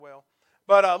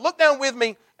But look down with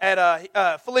me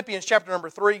at Philippians chapter number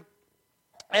 3.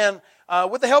 And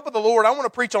with the help of the Lord, I want to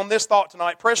preach on this thought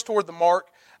tonight, press toward the mark.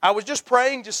 I was just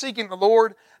praying, just seeking the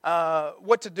Lord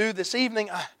what to do this evening.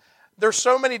 There's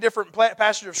so many different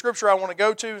passages of Scripture I want to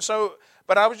go to,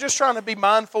 but I was just trying to be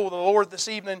mindful of the Lord this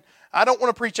evening. I don't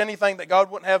want to preach anything that God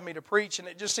wouldn't have me to preach, and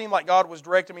it just seemed like God was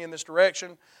directing me in this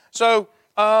direction. So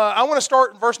I want to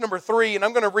start in verse number 3, and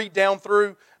I'm going to read down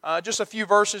through just a few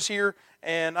verses here,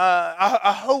 and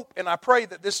I hope and I pray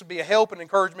that this will be a help and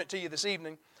encouragement to you this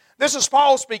evening. This is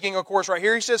Paul speaking, of course, right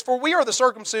here. He says, For we are the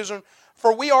circumcision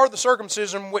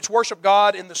which worship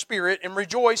God in the Spirit and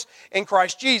rejoice in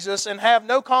Christ Jesus and have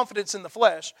no confidence in the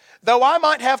flesh. Though I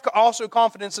might have also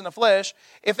confidence in the flesh,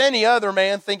 if any other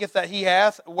man thinketh that he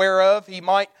hath, whereof he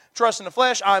might trust in the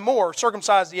flesh, I more,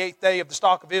 circumcised the 8th day of the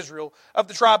stock of Israel, of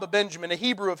the tribe of Benjamin, a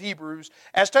Hebrew of Hebrews,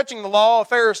 as touching the law, a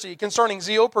Pharisee, concerning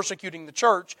zeal, persecuting the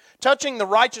church, touching the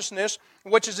righteousness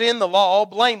which is in the law,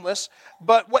 blameless.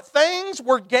 But what things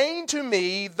were gained to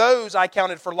me, those I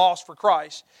counted for loss for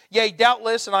Christ. Yea,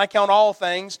 doubtless, and I count all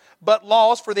things, but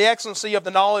loss for the excellency of the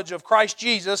knowledge of Christ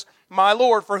Jesus, my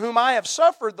Lord, for whom I have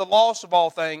suffered the loss of all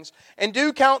things, and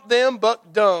do count them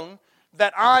but dung,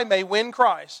 that I may win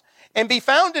Christ, and be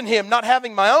found in Him, not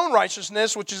having my own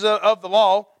righteousness, which is of the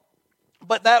law,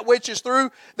 but that which is through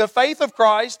the faith of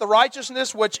Christ, the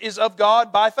righteousness which is of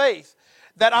God by faith,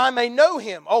 that I may know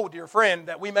Him. Oh, dear friend,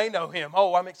 that we may know Him.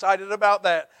 Oh, I'm excited about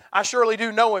that. I surely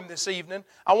do know Him this evening.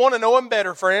 I want to know Him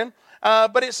better, friend.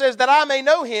 But it says that I may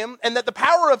know Him, and that the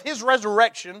power of His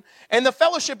resurrection and the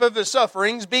fellowship of His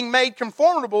sufferings, being made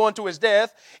conformable unto His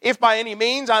death, if by any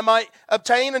means I might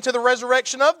obtain unto the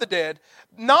resurrection of the dead.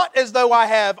 Not as though I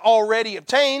have already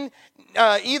obtained,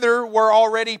 either were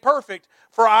already perfect.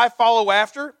 For I follow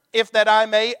after, if that I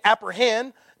may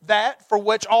apprehend that for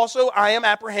which also I am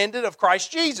apprehended of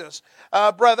Christ Jesus.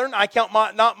 Brethren, I count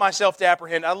not myself to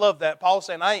apprehend. I love that. Paul's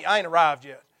saying, I ain't arrived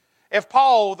yet. If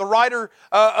Paul, the writer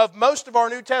of most of our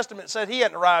New Testament, said he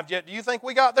hadn't arrived yet, do you think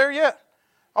we got there yet?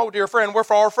 Oh, dear friend, we're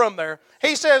far from there.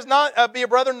 He says, be a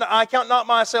brethren, I count not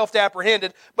myself to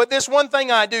apprehended, but this one thing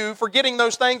I do, forgetting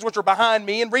those things which are behind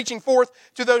me and reaching forth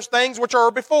to those things which are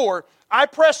before. I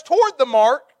press toward the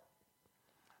mark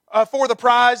for the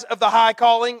prize of the high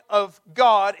calling of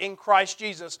God in Christ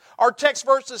Jesus. Our text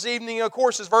verse this evening, of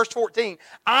course, is verse 14.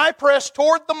 I press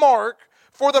toward the mark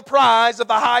for the prize of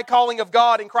the high calling of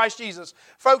God in Christ Jesus.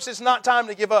 Folks, it's not time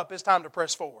to give up. It's time to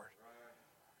press forward.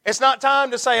 It's not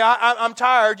time to say, I'm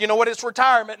tired. You know what? It's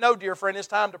retirement. No, dear friend, it's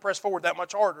time to press forward that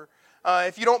much harder.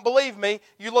 If you don't believe me,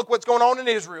 you look what's going on in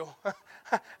Israel.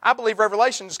 I believe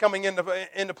Revelation is coming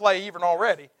into play even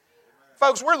already.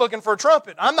 Folks, we're looking for a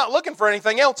trumpet. I'm not looking for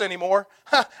anything else anymore.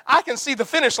 I can see the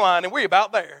finish line, and we're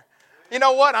about there. You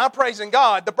know what? I'm praising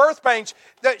God. The birth pains,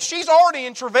 she's already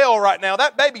in travail right now.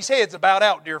 That baby's head's about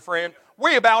out, dear friend.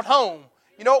 We're about home.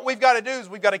 You know what we've got to do is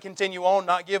we've got to continue on,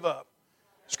 not give up.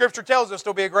 Scripture tells us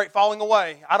there'll be a great falling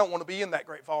away. I don't want to be in that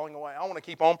great falling away. I want to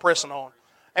keep on pressing on.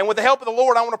 And with the help of the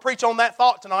Lord, I want to preach on that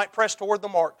thought tonight, press toward the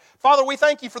mark. Father, we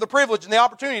thank You for the privilege and the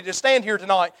opportunity to stand here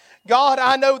tonight. God,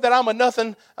 I know that I'm a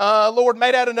nothing, Lord,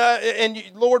 made out of and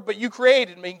Lord, but You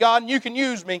created me, God, and You can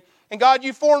use me. And God,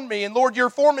 You formed me, and Lord, You're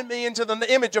forming me into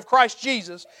the image of Christ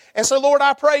Jesus. And so, Lord,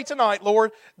 I pray tonight,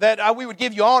 Lord, that we would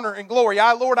give You honor and glory.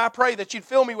 Lord, I pray that You'd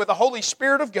fill me with the Holy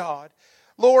Spirit of God.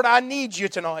 Lord, I need You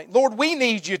tonight. Lord, we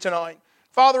need You tonight.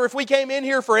 Father, if we came in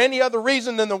here for any other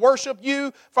reason than to worship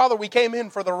You, Father, we came in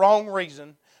for the wrong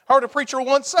reason. I heard a preacher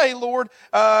once say, Lord,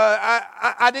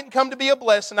 I didn't come to be a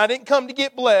blessing. I didn't come to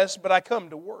get blessed, but I come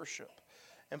to worship.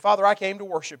 And Father, I came to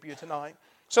worship You tonight.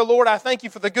 So, Lord, I thank You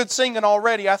for the good singing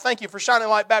already. I thank You for Shining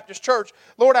Light Baptist Church.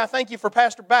 Lord, I thank You for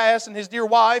Pastor Bass and his dear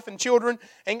wife and children.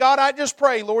 And God, I just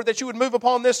pray, Lord, that You would move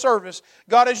upon this service.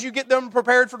 God, as You get them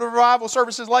prepared for the revival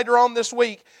services later on this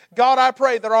week, God, I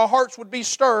pray that our hearts would be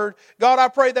stirred. God, I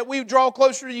pray that we would draw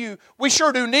closer to You. We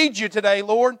sure do need You today,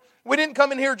 Lord. We didn't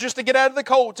come in here just to get out of the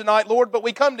cold tonight, Lord, but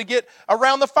we come to get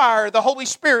around the fire, the Holy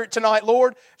Spirit tonight,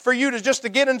 Lord, for You to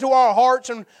get into our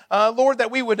hearts and, Lord, that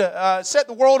we would set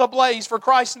the world ablaze for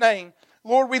Christ's name.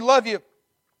 Lord, we love You,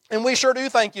 and we sure do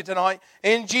thank You tonight.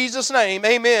 In Jesus' name,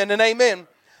 amen and amen.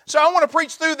 So I want to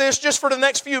preach through this just for the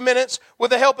next few minutes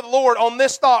with the help of the Lord on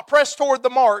this thought, press toward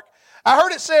the mark. I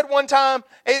heard it said one time,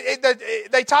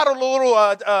 they titled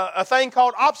a thing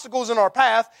called Obstacles in Our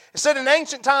Path. It said in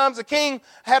ancient times a king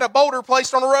had a boulder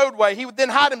placed on a roadway. He would then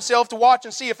hide himself to watch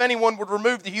and see if anyone would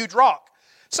remove the huge rock.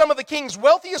 Some of the king's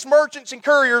wealthiest merchants and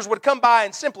couriers would come by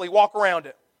and simply walk around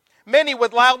it. Many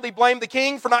would loudly blame the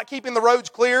king for not keeping the roads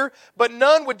clear, but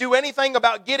none would do anything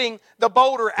about getting the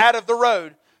boulder out of the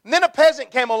road. And then a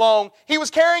peasant came along. He was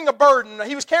carrying a burden.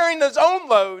 He was carrying his own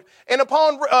load. And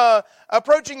upon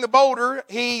approaching the boulder,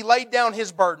 he laid down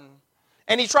his burden.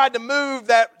 And he tried to move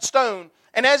that stone.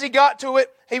 And as he got to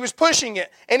it, he was pushing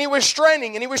it. And he was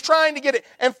straining. And he was trying to get it.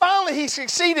 And finally, he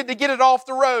succeeded to get it off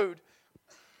the road.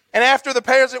 And after the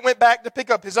peasant went back to pick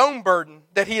up his own burden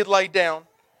that he had laid down,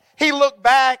 he looked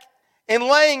back, and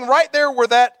laying right there where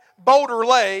that boulder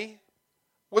lay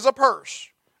was a purse.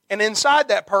 And inside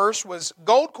that purse was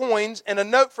gold coins and a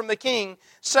note from the king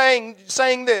saying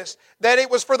this, that it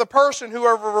was for the person who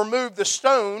ever removed the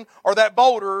stone or that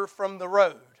boulder from the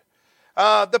road.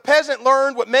 The peasant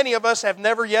learned what many of us have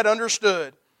never yet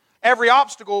understood. Every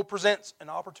obstacle presents an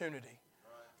opportunity.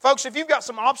 Folks, if you've got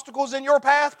some obstacles in your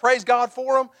path, praise God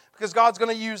for them, because God's going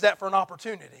to use that for an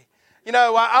opportunity. You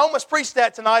know, I almost preached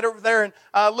that tonight over there in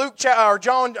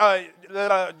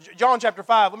John chapter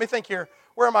 5. Let me think here.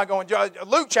 Where am I going?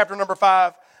 Luke chapter number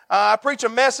 5. I preach a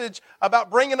message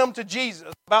about bringing them to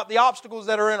Jesus, about the obstacles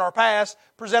that are in our past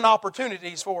present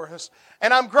opportunities for us.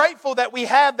 And I'm grateful that we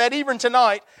have that even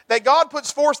tonight, that God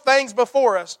puts forth things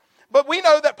before us. But we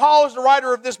know that Paul is the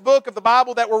writer of this book of the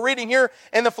Bible that we're reading here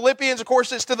in the Philippians. Of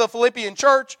course, it's to the Philippian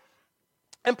church.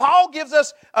 And Paul gives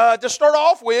us, to start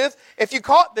off with, if you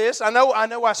caught this, I know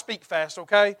I speak fast,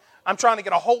 okay? I'm trying to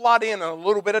get a whole lot in a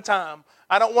little bit of time.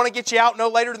 I don't want to get you out no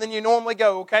later than you normally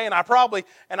go, okay? And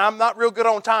I'm not real good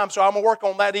on time, so I'm going to work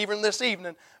on that even this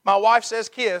evening. My wife says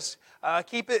kiss.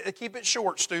 Keep it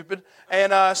short, stupid.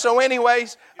 And so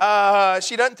anyways,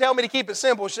 she doesn't tell me to keep it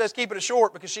simple. She says keep it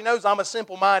short because she knows I'm a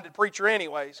simple-minded preacher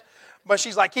anyways. But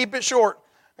she's like, keep it short.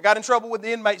 I got in trouble with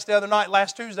the inmates the other night.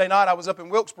 Last Tuesday night, I was up in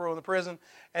Wilkesboro in the prison,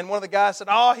 and one of the guys said,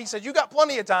 he said, you got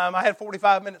plenty of time. I had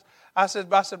 45 minutes. I said,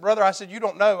 brother, you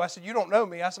don't know. I said, you don't know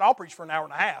me. I said, I'll preach for an hour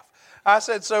and a half. I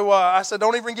said,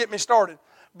 don't even get me started.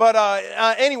 But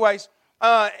anyways,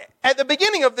 at the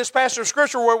beginning of this passage of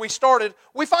Scripture where we started,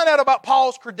 we find out about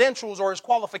Paul's credentials or his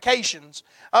qualifications.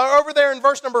 Over there in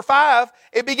verse number 5,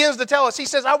 it begins to tell us, he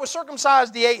says, I was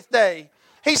circumcised the 8th day.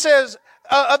 He says,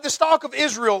 of the stock of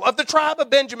Israel, of the tribe of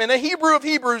Benjamin, a Hebrew of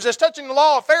Hebrews, as touching the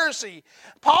law, a Pharisee.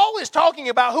 Paul is talking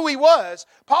about who he was.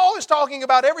 Paul is talking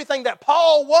about everything that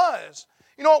Paul was.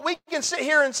 You know what? We can sit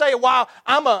here and say, "Wow,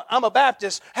 I'm a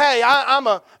Baptist. Hey,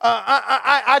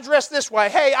 I dress this way.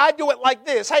 Hey, I do it like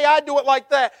this. Hey, I do it like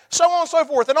that." So on and so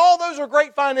forth. And all those are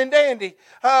great, fine, and dandy.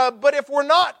 But if we're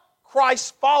not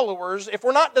Christ's followers, if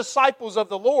we're not disciples of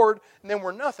the Lord, then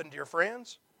we're nothing, dear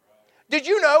friends. Did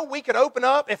you know we could open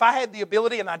up, if I had the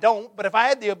ability, and I don't, but if I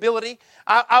had the ability,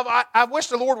 I wish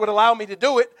the Lord would allow me to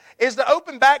do it, is to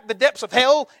open back the depths of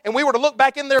hell, and we were to look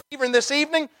back in there even this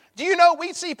evening. Do you know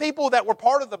we see people that were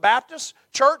part of the Baptist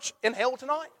church in hell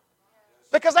tonight?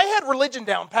 Because they had religion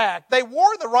down packed. They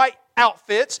wore the right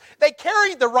outfits. They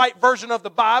carried the right version of the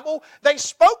Bible. They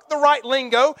spoke the right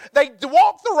lingo. They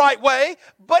walked the right way.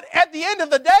 But at the end of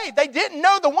the day, they didn't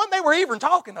know the one they were even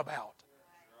talking about.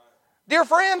 Dear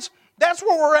friends, that's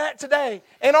where we're at today.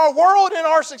 In our world, in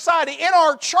our society, in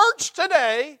our church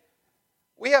today,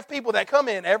 we have people that come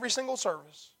in every single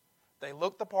service. They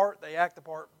look the part, they act the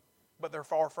part, but they're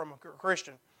far from a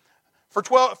Christian.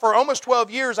 For almost 12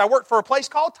 years, I worked for a place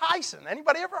called Tyson.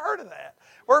 Anybody ever heard of that?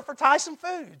 Worked for Tyson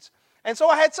Foods. And so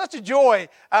I had such a joy.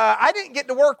 I didn't get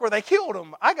to work where they killed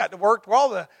them. I got to work where all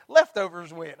the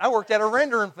leftovers went. I worked at a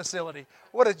rendering facility.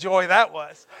 What a joy that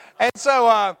was. And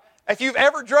so if you've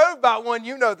ever drove by one,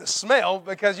 you know the smell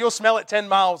because you'll smell it 10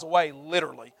 miles away,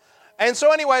 literally. And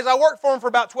so anyways, I worked for them for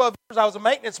about 12 years. I was a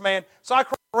maintenance man, so I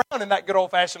crawled around in that good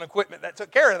old-fashioned equipment that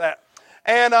took care of that.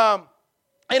 And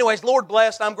anyways, Lord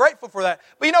blessed. I'm grateful for that.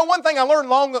 But you know, one thing I learned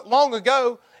long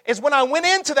ago is when I went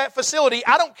into that facility,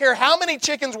 I don't care how many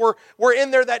chickens were in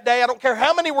there that day. I don't care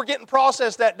how many were getting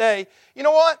processed that day. You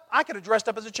know what? I could have dressed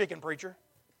up as a chicken preacher.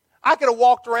 I could have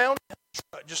walked around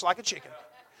just like a chicken.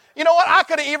 You know what? I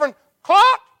could have even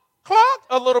clucked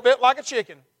a little bit like a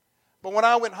chicken. But when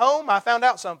I went home, I found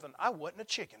out something. I wasn't a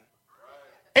chicken.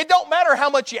 It don't matter how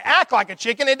much you act like a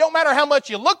chicken. It don't matter how much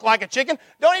you look like a chicken.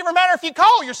 Don't even matter if you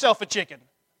call yourself a chicken.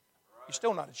 You're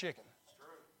still not a chicken.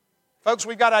 Folks,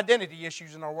 we've got identity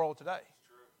issues in our world today.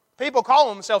 People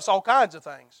call themselves all kinds of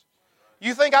things.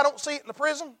 You think I don't see it in the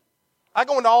prison? I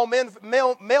go into all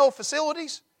male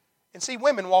facilities and see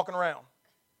women walking around.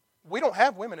 We don't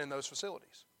have women in those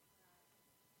facilities.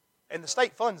 And the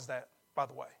state funds that, by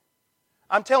the way.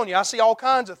 I'm telling you, I see all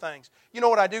kinds of things. You know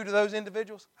what I do to those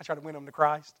individuals? I try to win them to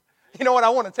Christ. You know what? I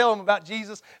want to tell them about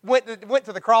Jesus. Went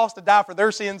to the cross to die for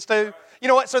their sins too. You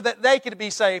know what? So that they can be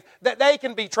saved, that they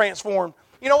can be transformed.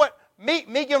 You know what? Me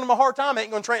giving them a hard time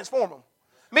ain't going to transform them.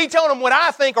 Me telling them what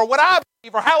I think or what I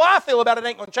believe or how I feel about it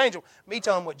ain't going to change them. Me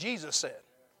telling them what Jesus said.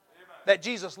 that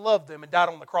Jesus loved them and died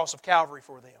on the cross of Calvary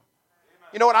for them.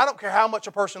 You know what? I don't care how much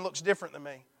a person looks different than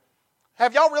me.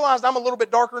 Have y'all realized I'm a little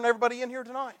bit darker than everybody in here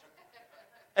tonight?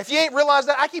 If you ain't realized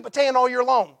that, I keep a tan all year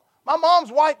long. My mom's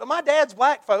white, but my dad's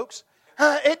black, folks.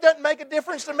 It doesn't make a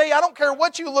difference to me. I don't care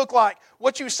what you look like,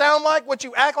 what you sound like, what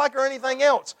you act like, or anything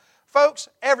else. Folks,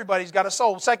 everybody's got a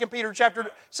soul. 2 Peter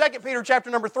chapter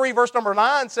number 3, verse number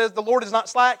 9 says, the Lord is not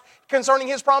slack concerning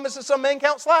His promises, some men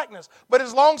count slackness, but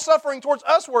is long-suffering towards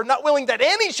usward, not willing that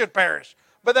any should perish,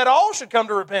 but that all should come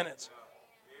to repentance.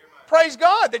 Praise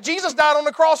God that Jesus died on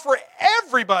the cross for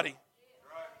everybody.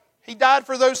 He died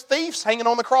for those thieves hanging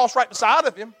on the cross right beside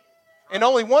of Him, and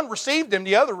only one received Him,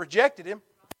 the other rejected Him.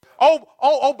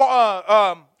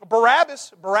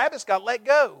 Barabbas got let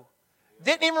go.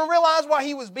 Didn't even realize why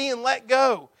he was being let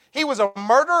go. He was a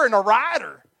murderer and a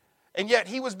rioter, and yet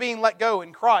he was being let go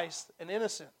in Christ, an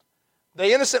innocent.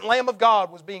 The innocent Lamb of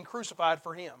God was being crucified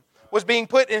for him, was being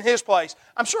put in his place.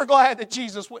 I'm sure glad that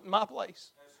Jesus went in my place.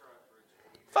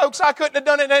 Folks, I couldn't have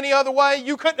done it any other way.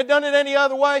 You couldn't have done it any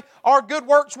other way. Our good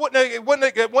works wouldn't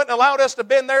have allowed us to have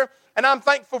been there, and I'm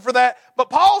thankful for that.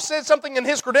 But Paul said something in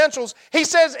his credentials. He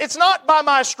says, it's not by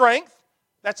my strength.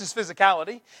 That's his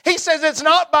physicality. He says it's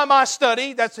not by my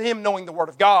study. That's him knowing the Word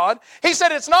of God. He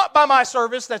said it's not by my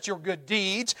service. That's your good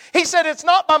deeds. He said it's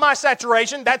not by my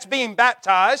saturation. That's being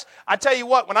baptized. I tell you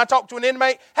what, when I talk to an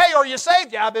inmate, hey, are you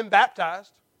saved? Yeah, I've been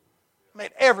baptized. Man,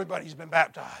 everybody's been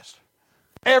baptized.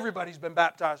 Everybody's been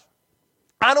baptized.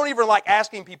 I don't even like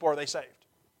asking people, are they saved?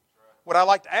 What I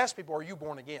like to ask people, are you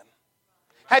born again?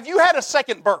 Have you had a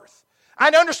second birth? I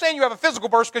understand you have a physical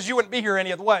birth because you wouldn't be here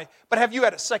any other way, but have you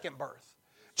had a second birth?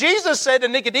 Jesus said to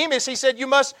Nicodemus, He said, you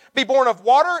must be born of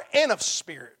water and of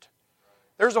Spirit.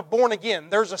 There's a born again.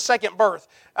 There's a second birth.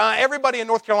 Everybody in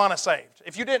North Carolina is saved.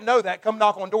 If you didn't know that, come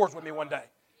knock on doors with me one day.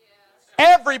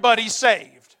 Everybody's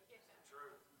saved.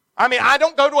 I mean, I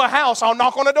don't go to a house. I'll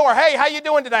knock on a door. Hey, how you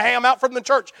doing today? Hey, I'm out from the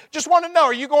church. Just want to know,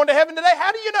 are you going to heaven today?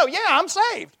 How do you know? Yeah, I'm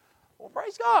saved. Well,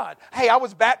 praise God. Hey, I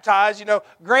was baptized. You know,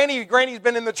 Granny's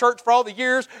been in the church for all the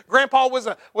years. Grandpa was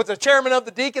a chairman of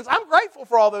the deacons. I'm grateful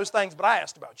for all those things, but I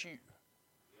asked about you.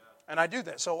 And I do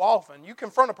that so often. You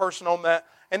confront a person on that,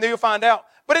 and then you'll find out.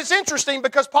 But it's interesting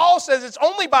because Paul says it's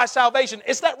only by salvation.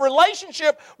 It's that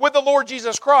relationship with the Lord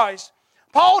Jesus Christ.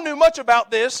 Paul knew much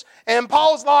about this, and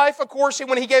Paul's life, of course,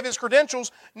 when he gave his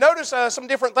credentials, notice some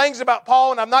different things about Paul,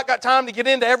 and I've not got time to get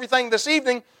into everything this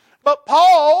evening. But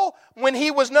Paul, when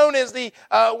he was known as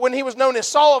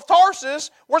Saul of Tarsus,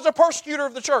 was a persecutor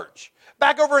of the church.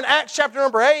 Back over in Acts chapter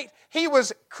number 8, he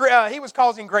was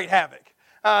causing great havoc.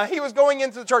 He was going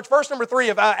into the church. Verse number 3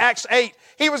 of Acts 8,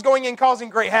 he was going in causing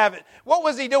great havoc. What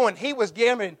was he doing? He was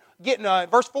getting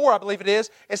verse 4, I believe it is.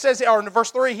 It says, or in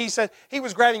verse 3, he said he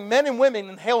was grabbing men and women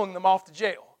and hailing them off to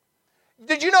jail.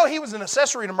 Did you know he was an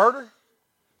accessory to murder?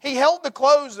 He held the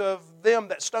clothes of them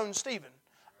that stoned Stephen.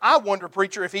 I wonder,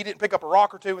 preacher, if he didn't pick up a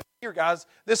rock or two and say, here, guys,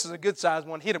 this is a good size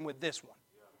one. Hit him with this one.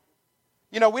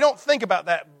 You know, we don't think about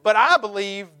that, but I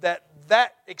believe that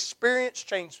experience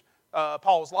changed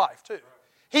Paul's life too.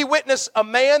 He witnessed a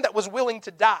man that was willing to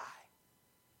die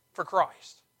for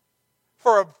Christ.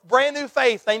 For a brand new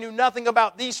faith, they knew nothing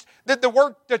about these.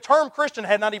 The term Christian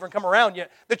had not even come around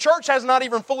yet. The church has not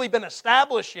even fully been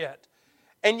established yet.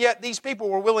 And yet these people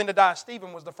were willing to die.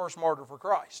 Stephen was the first martyr for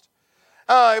Christ.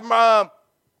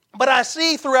 But I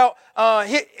see throughout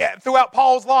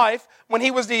Paul's life, when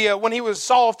he was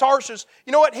Saul of Tarsus,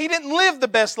 you know what? He didn't live the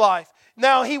best life.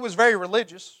 Now, he was very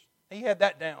religious. He had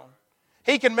that down.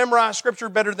 He can memorize Scripture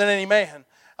better than any man.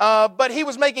 But he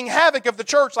was making havoc of the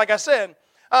church, like I said.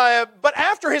 But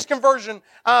after his conversion,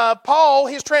 Paul,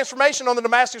 his transformation on the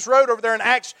Damascus Road over there in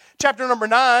Acts chapter number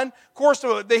 9, of course,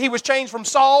 he was changed from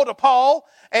Saul to Paul,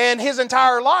 and his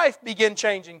entire life began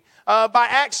changing. By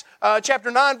Acts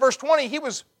chapter 9, verse 20, he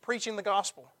was preaching the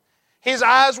gospel. His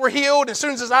eyes were healed. As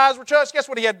soon as his eyes were touched, guess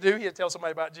what he had to do? He had to tell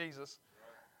somebody about Jesus.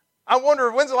 I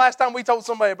wonder, when's the last time we told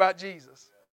somebody about Jesus?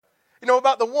 You know,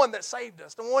 about the one that saved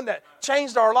us, the one that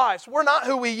changed our lives. We're not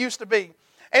who we used to be.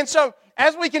 And so,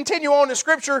 as we continue on in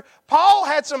Scripture, Paul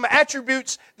had some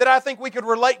attributes that I think we could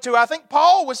relate to. I think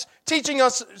Paul was teaching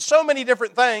us so many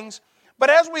different things. But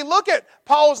as we look at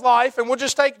Paul's life, and we'll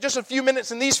just take just a few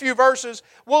minutes in these few verses,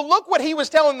 we'll look what he was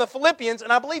telling the Philippians,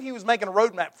 and I believe he was making a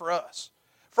roadmap for us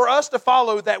to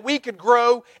follow, that we could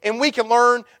grow and we can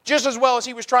learn just as well as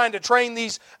he was trying to train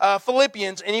these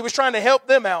Philippians, and he was trying to help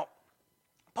them out.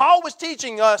 Paul was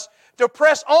teaching us to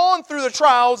press on through the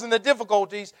trials and the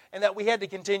difficulties, and that we had to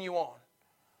continue on.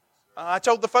 I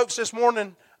told the folks this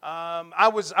morning,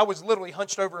 I was literally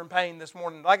hunched over in pain this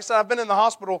morning. Like I said, I've been in the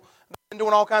hospital, I've been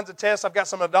doing all kinds of tests. I've got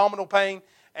some abdominal pain,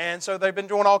 And so they've been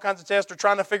doing all kinds of tests. They're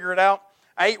trying to figure it out.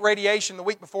 I ate radiation the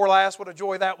week before last. What a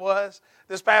joy that was.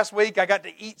 This past week, I got to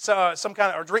eat drink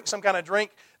some kind of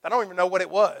drink. I don't even know what it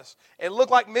was. It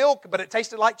looked like milk, but it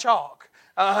tasted like chalk.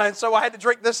 And so I had to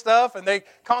drink this stuff, and they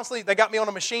got me on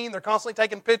a machine. They're constantly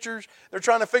taking pictures. They're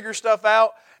trying to figure stuff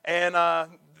out, and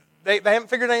they haven't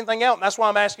figured anything out. And that's why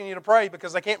I'm asking you to pray,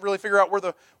 because they can't really figure out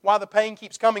why the pain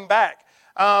keeps coming back.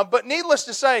 But needless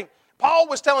to say, Paul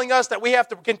was telling us that we have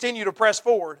to continue to press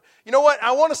forward. You know what?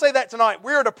 I want to say that tonight.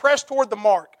 We are to press toward the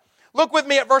mark. Look with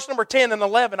me at verse number 10 and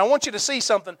 11. I want you to see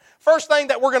something. First thing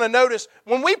that we're going to notice,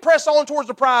 when we press on towards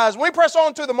the prize, when we press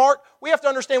on to the mark, we have to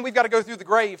understand we've got to go through the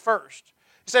grave first.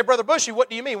 You say, Brother Bushey,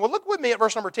 what do you mean? Well, look with me at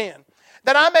verse number 10.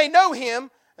 That I may know him.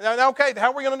 Okay,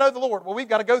 how are we going to know the Lord? Well, we've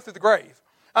got to go through the grave.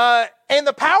 And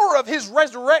the power of his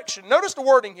resurrection. Notice the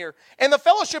wording here. And the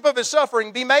fellowship of his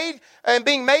suffering,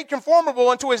 being made conformable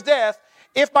unto his death,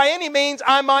 if by any means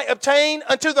I might obtain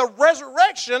unto the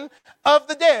resurrection of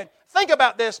the dead. Think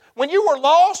about this. When you were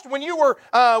lost, when you were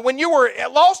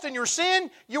lost in your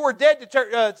sin, you were dead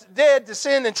to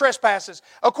sin and trespasses.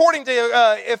 According to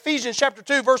Ephesians chapter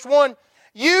 2, verse 1,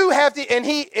 you hath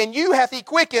he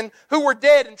quickened who were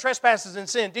dead in trespasses and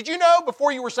sin. Did you know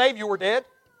before you were saved you were dead?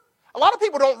 A lot of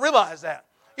people don't realize that.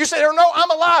 You say, oh, no,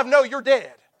 I'm alive. No, you're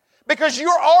dead. Because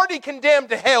you're already condemned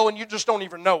to hell and you just don't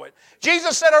even know it.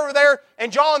 Jesus said over there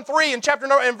in John 3 in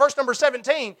verse number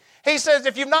 17, he says,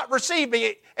 if you've not received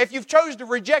me, if you've chosen to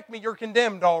reject me, you're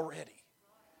condemned already.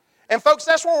 And folks,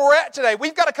 that's where we're at today.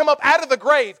 We've got to come up out of the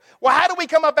grave. Well, how do we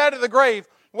come up out of the grave?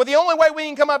 Well, the only way we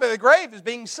can come up out of the grave is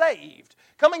being saved.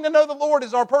 Coming to know the Lord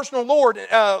as our personal Lord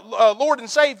and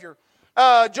Savior.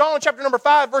 John chapter number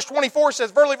 5, verse 24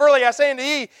 says, Verily, verily, I say unto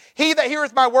ye, he that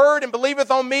heareth my word and believeth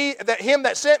on me, that him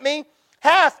that sent me,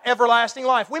 hath everlasting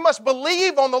life. We must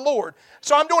believe on the Lord.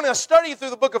 So I'm doing a study through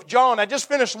the book of John. I just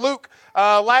finished Luke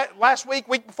last week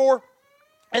before.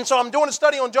 And so I'm doing a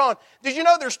study on John. Did you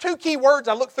know there's two key words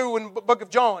I look through in the book of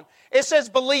John? It says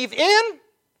believe in,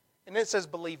 and it says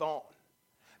believe on.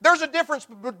 There's a difference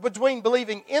between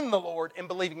believing in the Lord and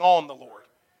believing on the Lord.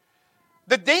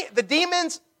 The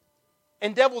demons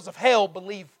and devils of hell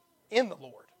believe in the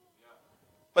Lord,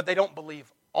 but they don't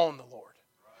believe on the Lord.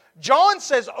 John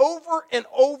says over and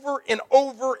over and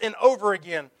over and over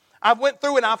again, I've went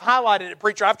through and I've highlighted it,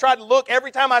 preacher. I've tried to look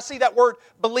every time I see that word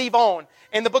believe on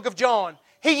in the book of John.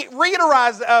 He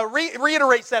reiterates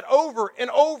that over and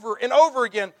over and over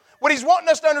again. What he's wanting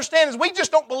us to understand is we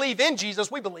just don't believe in Jesus,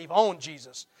 we believe on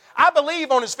Jesus. I believe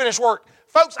on his finished work.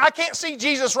 Folks, I can't see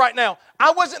Jesus right now.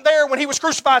 I wasn't there when he was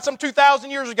crucified some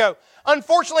 2,000 years ago.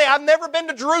 Unfortunately, I've never been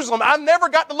to Jerusalem. I've never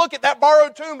got to look at that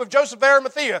borrowed tomb of Joseph of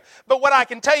Arimathea. But what I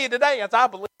can tell you today is I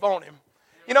believe on him.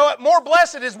 You know what? More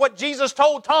blessed is what Jesus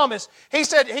told Thomas. He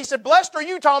said, blessed are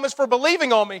you, Thomas, for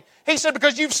believing on me. He said,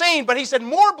 because you've seen. But he said,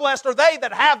 more blessed are they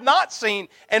that have not seen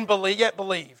and yet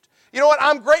believed. You know what?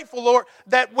 I'm grateful, Lord,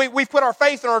 that we've put our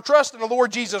faith and our trust in the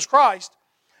Lord Jesus Christ.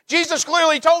 Jesus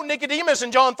clearly told Nicodemus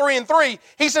in John 3 and 3,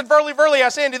 he said, Verily, verily, I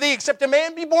say unto thee, except a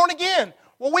man be born again.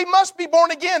 Well, we must be born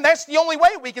again. That's the only way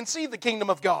we can see the kingdom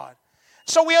of God.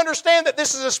 So we understand that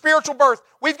this is a spiritual birth.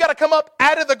 We've got to come up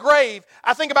out of the grave.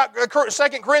 I think about 2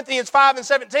 Corinthians 5 and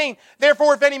 17.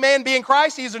 Therefore, if any man be in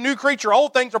Christ, he is a new creature.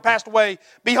 Old things are passed away.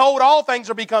 Behold, all things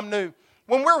are become new.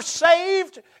 When we're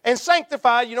saved and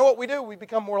sanctified, you know what we do? We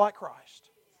become more like Christ.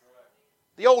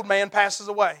 The old man passes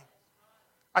away.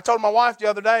 I told my wife the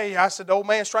other day, I said, the old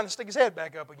man's trying to stick his head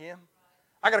back up again.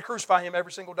 I got to crucify him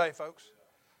every single day, folks.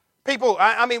 People,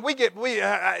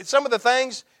 some of the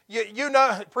things, you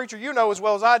know, preacher, you know as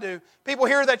well as I do. People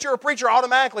hear that you're a preacher,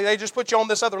 automatically they just put you on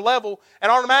this other level,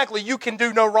 and automatically you can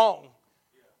do no wrong.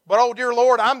 But oh dear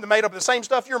Lord, I'm made up of the same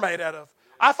stuff you're made out of.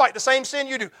 I fight the same sin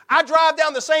you do. I drive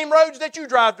down the same roads that you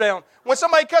drive down. When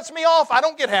somebody cuts me off, I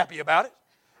don't get happy about it.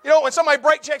 You know, when somebody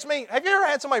brake checks me, have you ever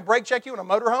had somebody brake check you in a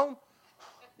motorhome?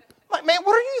 Like, man,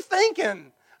 what are you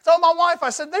thinking? I told my wife, I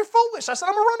said, they're foolish. I said,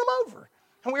 I'm going to run them over.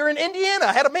 And we were in Indiana.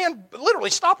 I had a man literally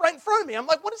stop right in front of me. I'm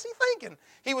like, what is he thinking?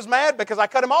 He was mad because I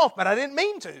cut him off, but I didn't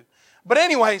mean to. But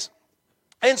anyways,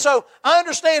 and so I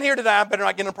understand here today, I better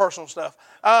not get into personal stuff.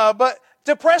 But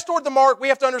to press toward the mark, we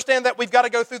have to understand that we've got to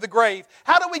go through the grave.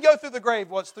 How do we go through the grave?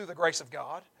 Well, it's through the grace of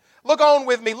God. Look on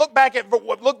with me. Look back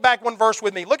one verse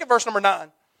with me. Look at verse number 9.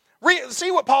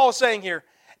 See what Paul is saying here.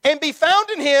 And be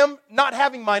found in him, not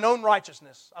having mine own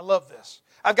righteousness. I love this.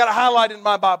 I've got to highlight it in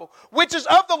my Bible. Which is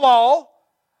of the law,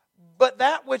 but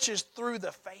that which is through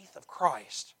the faith of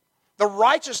Christ. The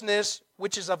righteousness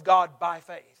which is of God by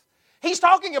faith. He's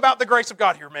talking about the grace of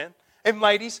God here, men and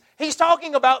ladies. He's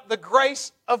talking about the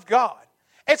grace of God.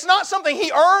 It's not something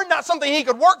he earned, not something he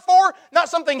could work for, not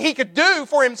something he could do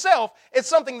for himself. It's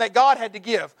something that God had to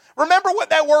give. Remember what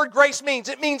that word grace means.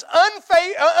 It means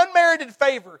unmerited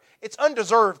favor. It's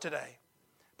undeserved today.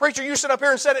 Preacher, you stood up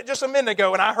here and said it just a minute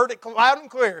ago, and I heard it loud and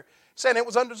clear, saying it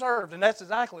was undeserved, and that's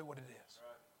exactly what it is.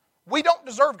 We don't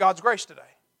deserve God's grace today.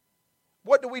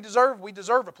 What do we deserve? We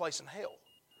deserve a place in hell.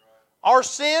 Our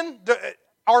sin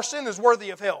is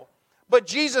worthy of hell. But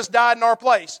Jesus died in our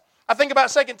place. I think about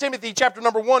 2 Timothy chapter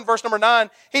number 1, verse number 9.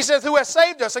 He says, who has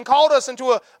saved us and called us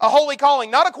into a holy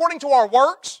calling, not according to our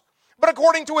works, but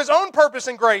according to His own purpose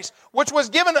and grace, which was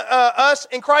given us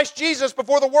in Christ Jesus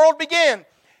before the world began.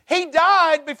 He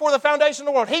died before the foundation of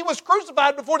the world. He was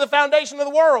crucified before the foundation of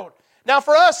the world. Now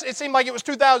for us, it seemed like it was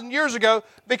 2,000 years ago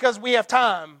because we have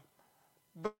time.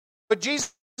 But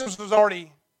Jesus was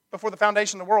already before the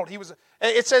foundation of the world.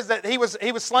 It says that he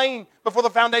was slain before the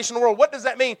foundation of the world. What does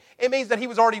that mean? It means that He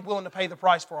was already willing to pay the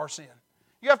price for our sin.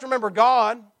 You have to remember,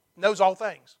 God knows all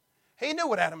things. He knew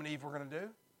what Adam and Eve were going to do.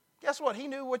 Guess what? He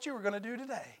knew what you were going to do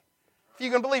today. If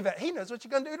you can believe that, He knows what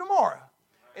you're going to do tomorrow.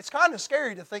 It's kind of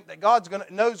scary to think that God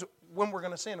knows when we're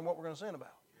going to sin and what we're going to sin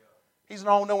about. He's an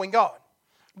all-knowing God.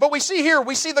 But we see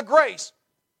the grace.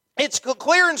 It's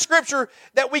clear in Scripture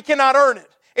that we cannot earn it.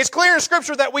 It's clear in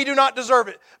Scripture that we do not deserve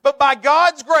it. But by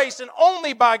God's grace and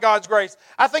only by God's grace,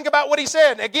 I think about what He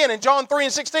said, again, in John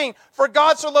 3:16, for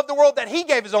God so loved the world that He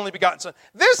gave His only begotten Son.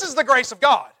 This is the grace of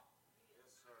God.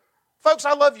 Folks,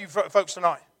 I love you folks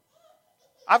tonight.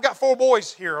 I've got 4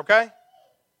 boys here, okay?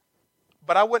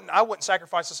 But I wouldn't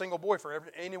sacrifice a single boy for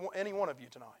any one of you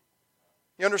tonight.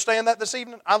 You understand that this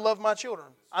evening? I love my children.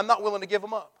 I'm not willing to give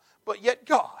them up. But yet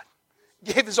God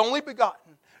gave His only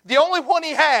begotten. The only one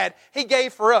He had, He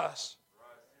gave for us.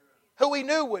 Who He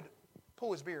knew would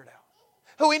pull His beard out.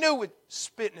 Who He knew would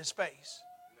spit in His face.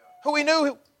 Who He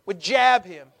knew would jab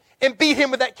Him and beat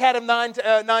Him with that cat of nine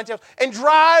tails and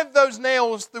drive those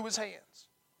nails through His hands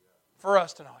for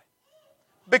us tonight.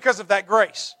 Because of that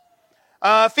grace.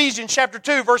 Ephesians chapter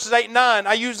 2, verses 8 and 9.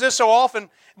 I use this so often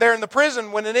there in the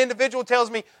prison when an individual tells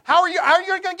me, how are you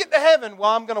going to get to heaven? Well,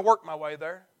 I'm going to work my way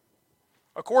there.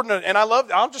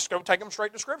 I'll just go take them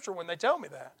straight to Scripture when they tell me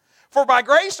that. For by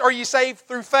grace are ye saved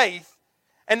through faith,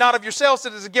 and not of yourselves,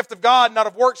 it is a gift of God, not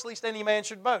of works, lest any man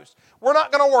should boast. We're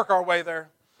not going to work our way there.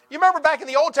 You remember back in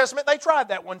the Old Testament, they tried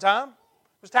that one time.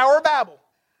 It was Tower of Babel.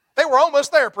 They were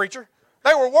almost there, preacher.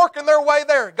 They were working their way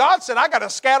there. God said, I got to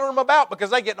scatter them about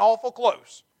because they're getting awful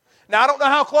close. Now, I don't know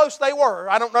how close they were.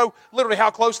 I don't know literally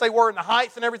how close they were in the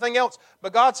height and everything else.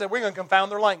 But God said, we're going to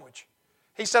confound their language.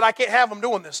 He said, I can't have them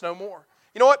doing this no more.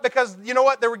 You know what? Because, you know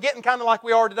what? They were getting kind of like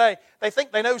we are today. They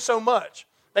think they know so much.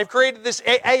 They've created this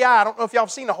AI. I don't know if y'all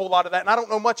have seen a whole lot of that, and I don't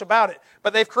know much about it.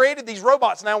 But they've created these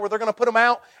robots now where they're going to put them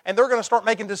out, and they're going to start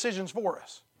making decisions for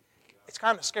us. It's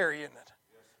kind of scary, isn't it?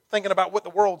 Thinking about what the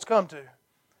world's come to.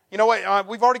 You know what?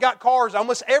 We've already got cars.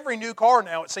 Almost every new car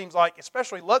now, it seems like,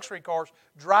 especially luxury cars,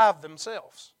 drive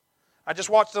themselves. I just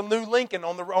watched the new Lincoln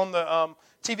on the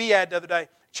TV ad the other day.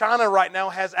 China right now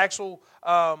has actual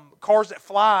cars that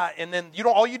fly, and then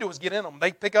all you do is get in them.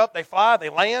 They pick up, they fly, they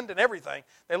land, and everything.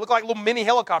 They look like little mini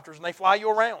helicopters, and they fly you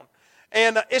around.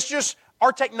 And it's just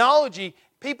our technology.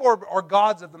 People are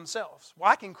gods of themselves.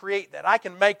 Well, I can create that. I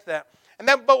can make that.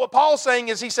 But what Paul's saying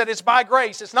is, he said, it's by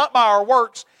grace. It's not by our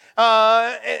works.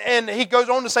 And he goes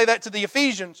on to say that to the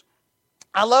Ephesians.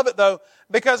 I love it, though,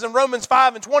 because in Romans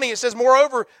 5:20 it says,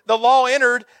 moreover, the law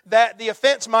entered that the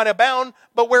offense might abound,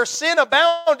 but where sin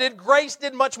abounded, grace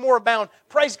did much more abound.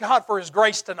 Praise God for His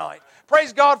grace tonight.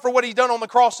 Praise God for what He's done on the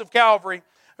cross of Calvary.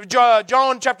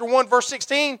 John chapter 1, verse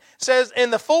 16 says,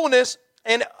 in the fullness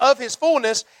and of His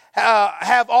fullness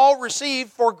have all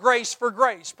received for grace for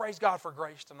grace. Praise God for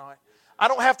grace tonight. I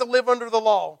don't have to live under the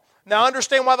law. Now, I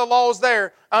understand why the law is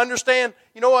there. I understand,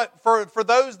 you know what, for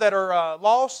those that are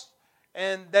lost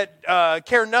and that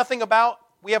care nothing about,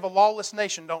 we have a lawless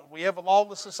nation, don't we? We have a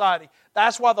lawless society.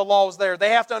 That's why the law is there.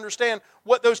 They have to understand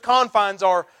what those confines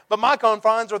are. But my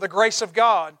confines are the grace of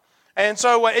God. And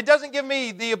so it doesn't give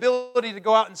me the ability to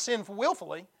go out and sin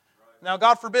willfully. Now,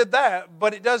 God forbid that,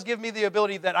 but it does give me the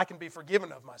ability that I can be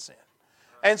forgiven of my sin.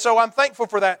 And so I'm thankful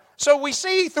for that. So we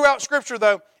see throughout Scripture,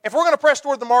 though, if we're going to press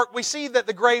toward the mark, we see that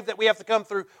the grave that we have to come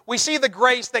through. We see the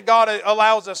grace that God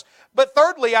allows us. But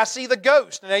thirdly, I see the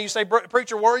ghost. And now you say,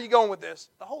 preacher, where are you going with this?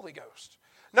 The Holy Ghost.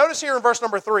 Notice here in verse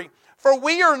number 3, for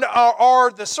we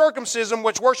are the circumcision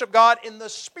which worship God in the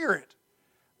Spirit.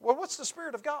 Well, what's the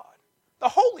Spirit of God? The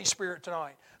Holy Spirit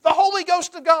tonight. The Holy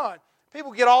Ghost of God.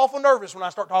 People get awful nervous when I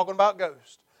start talking about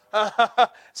ghosts.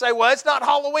 Say, well, it's not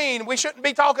Halloween. We shouldn't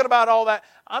be talking about all that.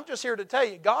 I'm just here to tell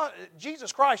you,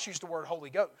 Jesus Christ used the word Holy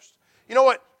Ghost. You know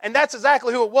what? And that's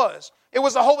exactly who it was. It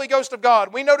was the Holy Ghost of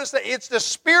God. We notice that it's the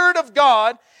Spirit of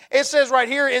God. It says right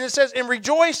here, and it says, and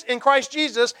rejoice in Christ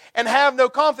Jesus and have no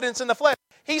confidence in the flesh.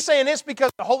 He's saying it's because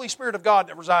of the Holy Spirit of God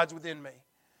that resides within me.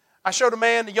 I showed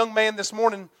a young man this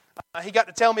morning, he got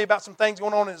to tell me about some things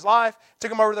going on in his life.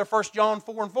 Took him over to their 1 John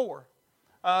 4:4.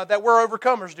 That we're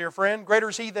overcomers, dear friend. Greater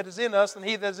is He that is in us than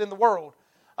he that is in the world.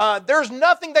 There's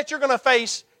nothing that you're going to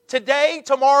face today,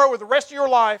 tomorrow, or the rest of your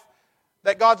life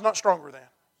that God's not stronger than.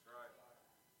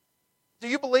 Do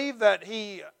you believe that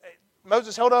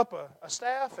Moses held up a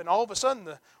staff and all of a sudden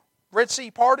the Red Sea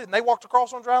parted and they walked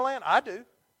across on dry land? I do.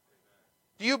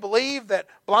 Do you believe that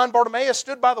blind Bartimaeus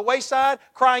stood by the wayside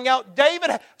crying out,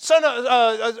 David, son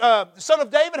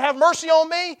of David, have mercy on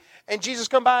me? And Jesus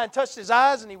come by and touched his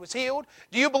eyes and he was healed?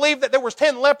 Do you believe that there was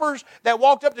 10 lepers that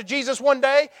walked up to Jesus one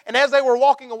day and as they were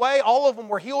walking away, all of them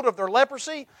were healed of their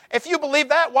leprosy? If you believe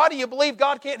that, why do you believe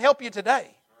God can't help you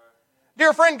today?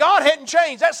 Dear friend, God hadn't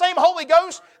changed. That same Holy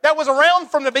Ghost that was around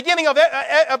from the beginning of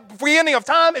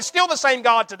time is still the same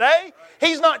God today.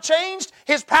 He's not changed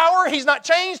His power. He's not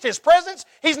changed His presence.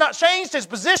 He's not changed His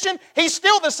position. He's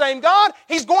still the same God.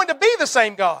 He's going to be the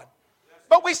same God.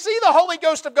 But we see the Holy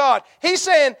Ghost of God. He's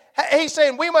saying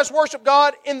we must worship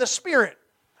God in the Spirit.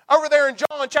 Over there in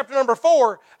John chapter number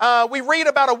 4, we read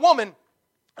about a woman,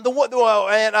 the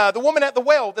woman at the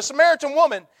well, the Samaritan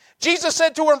woman. Jesus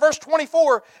said to her in verse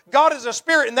 24, God is a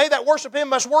spirit, and they that worship Him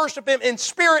must worship Him in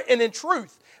spirit and in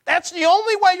truth. That's the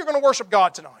only way you're going to worship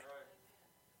God tonight.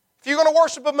 If you're going to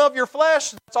worship Him of your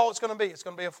flesh, that's all it's going to be. It's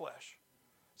going to be a flesh.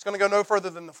 It's going to go no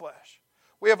further than the flesh.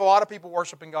 We have a lot of people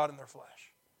worshiping God in their flesh.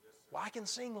 Well, I can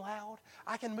sing loud.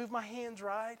 I can move my hands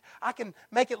right. I can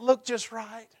make it look just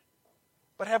right.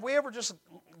 But have we ever just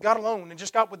got alone and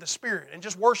just got with the Spirit and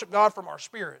just worship God from our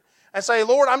spirit and say,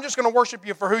 Lord, I'm just going to worship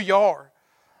You for who You are.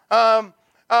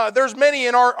 There's many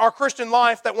in our Christian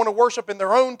life that want to worship in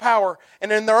their own power and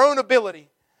in their own ability.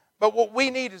 But what we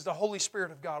need is the Holy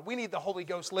Spirit of God. We need the Holy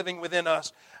Ghost living within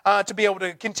us to be able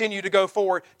to continue to go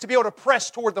forward, to be able to press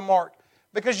toward the mark.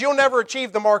 Because you'll never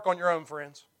achieve the mark on your own,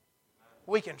 friends.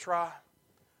 We can try,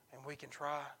 and we can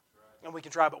try, and we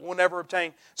can try, but we'll never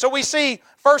obtain. So we see,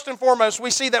 first and foremost, we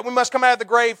see that we must come out of the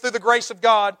grave through the grace of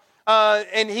God,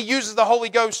 and He uses the Holy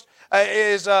Ghost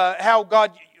is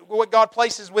what God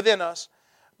places within us.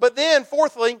 But then,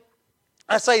 fourthly,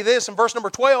 I say this in verse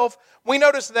number 12, we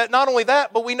notice that not only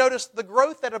that, but we notice the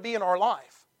growth that will be in our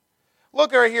life.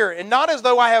 Look right here, and not as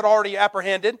though I had already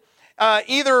apprehended,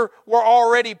 either were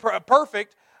already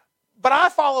perfect, but I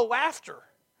follow after.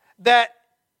 That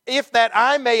if that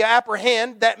I may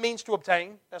apprehend, that means to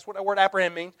obtain. That's what the word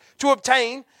apprehend means. To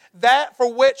obtain that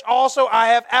for which also I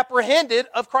have apprehended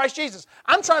of Christ Jesus.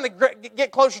 I'm trying to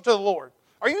get closer to the Lord.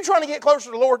 Are you trying to get closer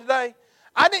to the Lord today?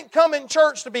 I didn't come in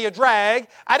church to be a drag.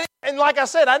 And like I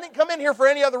said, I didn't come in here for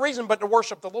any other reason but to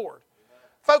worship the Lord.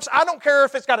 Folks, I don't care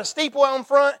if it's got a steeple out in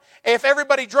front, if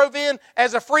everybody drove in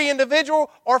as a free individual,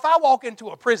 or if I walk into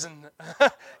a prison.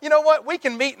 You know what? We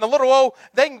can meet in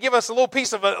they can give us a little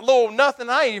piece of a little nothing.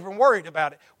 I ain't even worried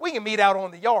about it. We can meet out on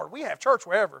the yard. We have church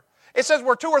wherever. It says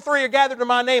where 2 or 3 are gathered in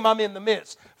My name, I'm in the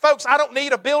midst. Folks, I don't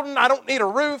need a building. I don't need a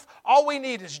roof. All we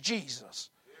need is Jesus.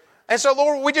 And so,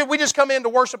 Lord, we just come in to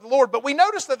worship the Lord. But we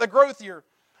notice that the growth here,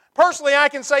 personally, I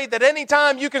can say that any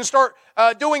time you can start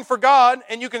doing for God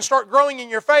and you can start growing in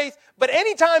your faith, but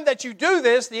any time that you do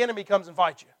this, the enemy comes and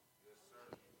fights you.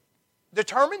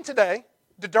 Determine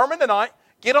tonight,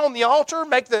 get on the altar,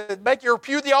 make your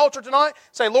pew the altar tonight,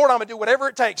 say, Lord, I'm going to do whatever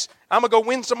it takes. I'm going to go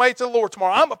win somebody to the Lord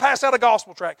tomorrow. I'm going to pass out a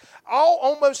gospel tract.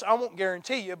 I won't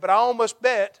guarantee you, but I almost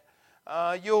bet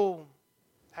you'll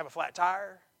have a flat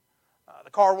tire. The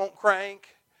car won't crank.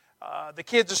 The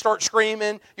kids will start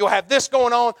screaming. You'll have this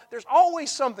going on. There's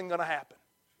always something going to happen.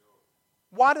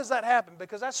 Why does that happen?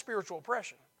 Because that's spiritual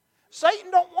oppression. Satan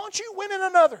don't want you winning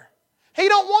another. He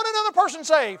don't want another person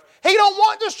saved. He don't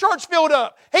want this church filled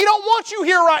up. He don't want you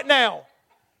here right now.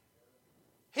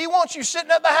 He wants you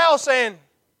sitting at the house saying,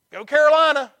 go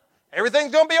Carolina.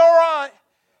 Everything's going to be all right.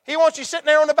 He wants you sitting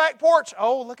there on the back porch.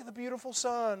 Oh, look at the beautiful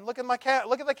sun. Look at my cat.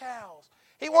 Look at the cows.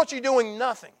 He wants you doing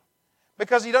nothing.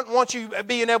 Because He doesn't want you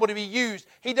being able to be used.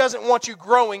 He doesn't want you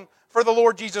growing for the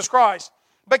Lord Jesus Christ.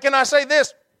 But can I say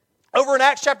this? Over in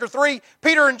Acts chapter 3,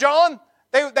 Peter and John,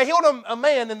 they healed a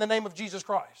man in the name of Jesus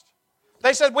Christ.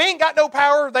 They said, we ain't got no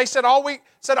power. They said, all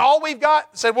we've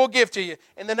got, said, we'll give to you.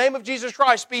 In the name of Jesus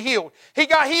Christ, be healed. He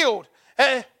got healed.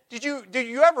 Have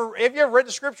you ever read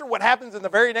the scripture? What happens in the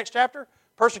very next chapter?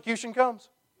 Persecution comes.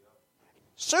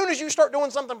 As soon as you start doing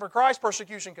something for Christ,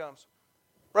 persecution comes.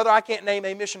 Brother, I can't name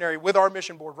a missionary with our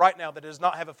mission board right now that does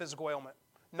not have a physical ailment.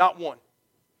 Not one.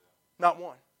 Not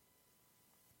one.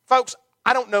 Folks,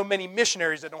 I don't know many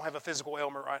missionaries that don't have a physical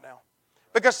ailment right now.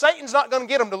 Because Satan's not going to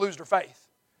get them to lose their faith.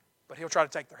 But he'll try to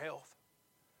take their health.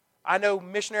 I know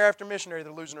missionary after missionary that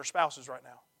are losing their spouses right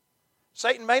now.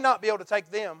 Satan may not be able to take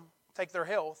their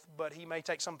health, but he may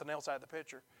take something else out of the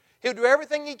picture. He'll do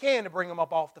everything he can to bring them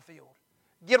up off the field.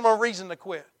 Get them a reason to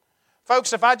quit.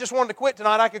 Folks, if I just wanted to quit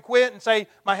tonight, I could quit and say,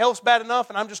 my health's bad enough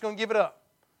and I'm just going to give it up.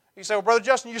 You say, well, Brother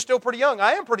Justin, you're still pretty young.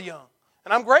 I am pretty young.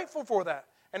 And I'm grateful for that.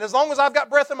 And as long as I've got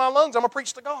breath in my lungs, I'm going to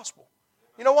preach the gospel.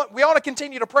 You know what? We ought to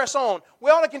continue to press on.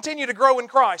 We ought to continue to grow in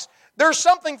Christ. There's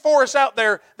something for us out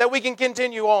there that we can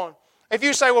continue on. If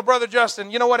you say, well, Brother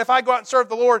Justin, you know what? If I go out and serve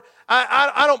the Lord,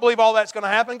 I don't believe all that's going to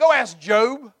happen. Go ask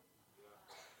Job.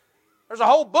 There's a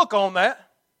whole book on that.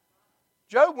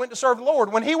 Job went to serve the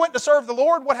Lord. When he went to serve the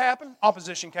Lord, what happened?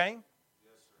 Opposition came.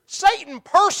 Satan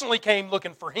personally came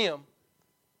looking for him.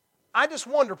 I just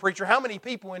wonder, preacher, how many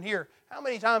people in here, how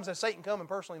many times has Satan come and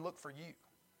personally looked for you?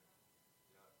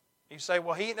 You say,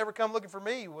 well, he ain't never come looking for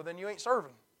me. Well, then you ain't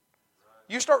serving.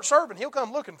 You start serving, he'll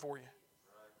come looking for you.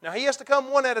 Now, he has to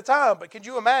come one at a time, but could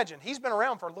you imagine? He's been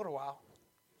around for a little while.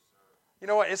 You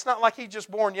know what? It's not like he's just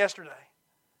born yesterday.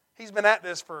 He's been at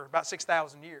this for about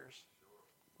 6,000 years.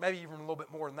 Maybe even a little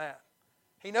bit more than that.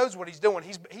 He knows what he's doing.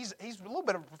 He's a little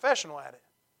bit of a professional at it.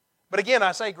 But again,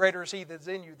 I say, greater is he that's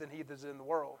in you than he that's in the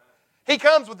world. He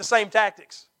comes with the same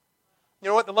tactics. You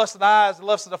know what? The lust of the eyes, the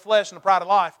lust of the flesh, and the pride of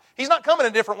life. He's not coming a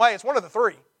different way. It's one of the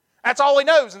three. That's all he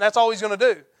knows, and that's all he's going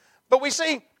to do. But we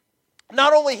see,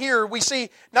 not only here, we see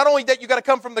not only that you've got to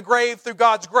come from the grave through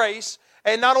God's grace,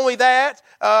 and not only that,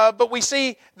 but we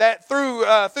see that through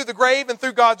the grave and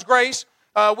through God's grace,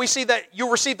 we see that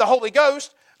you'll receive the Holy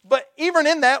Ghost. But even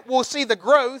in that, we'll see the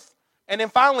growth. And then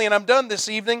finally, and I'm done this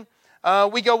evening,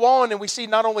 we go on and we see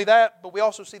not only that, but we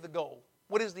also see the goal.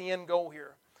 What is the end goal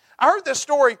here? I heard this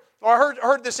story, or I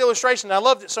heard this illustration, and I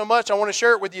loved it so much, I want to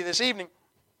share it with you this evening.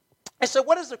 I said,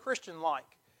 what is the Christian like?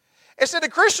 It said, a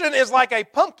Christian is like a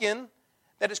pumpkin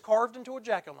that is carved into a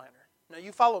jack-o'-lantern. Now,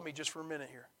 you follow me just for a minute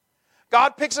here.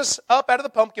 God picks us up out of the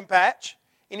pumpkin patch,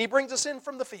 and He brings us in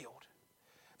from the field.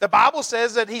 The Bible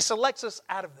says that He selects us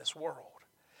out of this world.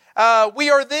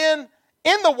 We are then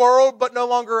in the world, but no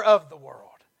longer of the world.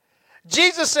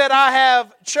 Jesus said, I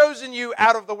have chosen you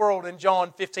out of the world in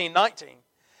John 15:19.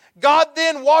 God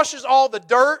then washes all the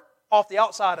dirt off the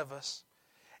outside of us.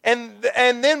 And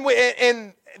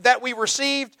then that we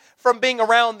received from being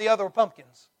around the other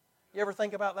pumpkins. You ever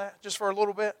think about that just for a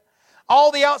little bit?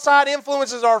 All the outside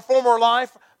influences of our former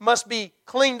life must be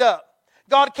cleaned up.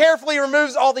 God carefully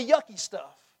removes all the yucky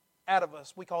stuff out of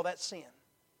us. We call that sin.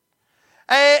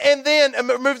 And then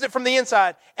removes it from the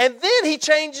inside. And then He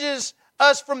changes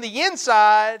us from the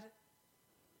inside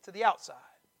to the outside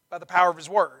by the power of His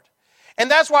Word. And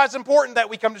that's why it's important that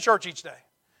we come to church each day.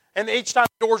 And each time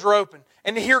the doors are open.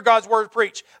 And to hear God's Word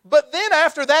preached. But then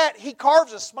after that, He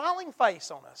carves a smiling face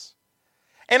on us.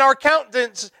 And our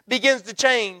countenance begins to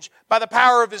change by the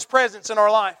power of His presence in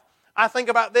our life. I think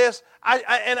about this.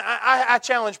 I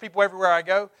challenge people everywhere I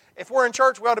go. If we're in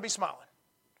church, we ought to be smiling.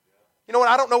 You know what?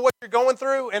 I don't know what you're going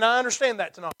through, and I understand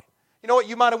that tonight. You know what?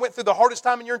 You might have went through the hardest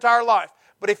time in your entire life.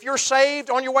 But if you're saved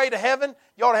on your way to heaven,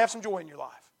 you ought to have some joy in your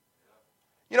life.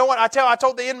 You know what? I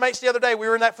told the inmates the other day, we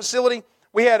were in that facility.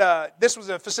 We had this was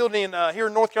a facility here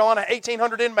in North Carolina,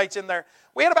 1,800 inmates in there.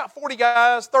 We had about 40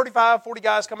 guys, 35, 40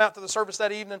 guys come out to the service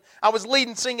that evening. I was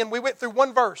leading singing. We went through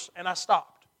one verse, and I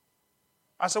stopped.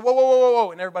 I said, whoa, whoa, whoa, whoa,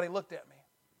 whoa. And everybody looked at me.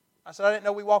 I said, I didn't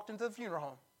know we walked into the funeral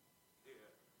home.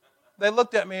 They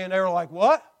looked at me, and they were like,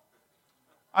 what?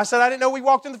 I said, I didn't know we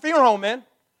walked in the funeral home, man.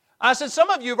 I said, some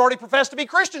of you have already professed to be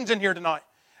Christians in here tonight.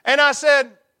 And I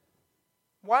said,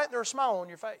 why isn't there a smile on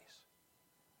your face?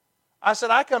 I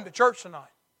said, I come to church tonight.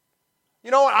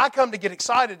 You know what? I come to get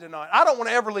excited tonight. I don't want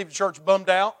to ever leave the church bummed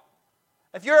out.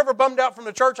 If you're ever bummed out from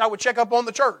the church, I would check up on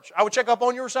the church. I would check up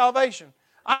on your salvation.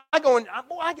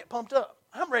 I get pumped up.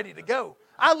 I'm ready to go.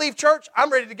 I leave church,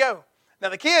 I'm ready to go. Now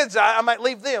the kids, I might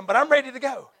leave them, but I'm ready to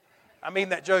go. I mean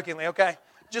that jokingly, okay?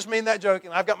 Just mean that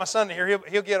jokingly. I've got my son here.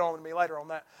 He'll get on to me later on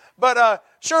that. But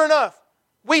sure enough,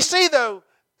 we see, though,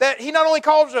 that He not only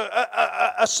calls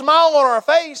a smile on our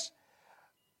face,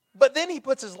 but then He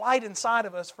puts His light inside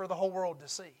of us for the whole world to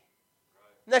see. Right.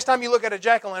 Next time you look at a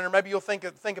jack-o'-lantern, maybe you'll think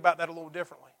about that a little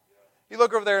differently. You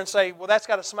look over there and say, well, that's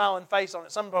got a smiling face on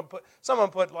it. Some of them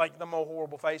put like the more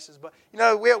horrible faces. But, you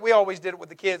know, we always did it with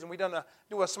the kids, and we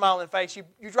do a smiling face.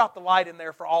 You drop the light in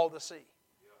there for all to see.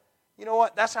 You know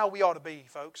what? That's how we ought to be,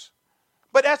 folks.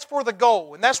 But that's for the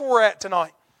goal, and that's where we're at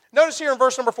tonight. Notice here in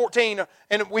verse number 14,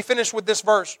 and we finish with this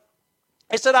verse.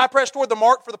 It said, I press toward the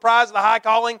mark for the prize of the high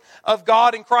calling of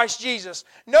God in Christ Jesus.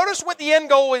 Notice what the end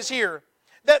goal is here.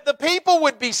 That the people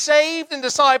would be saved and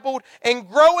discipled and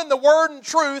grow in the Word and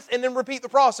truth and then repeat the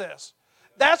process.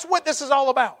 That's what this is all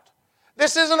about.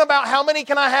 This isn't about how many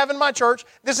can I have in my church.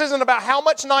 This isn't about how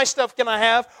much nice stuff can I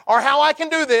have or how I can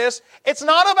do this. It's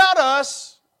not about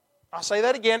us. I'll say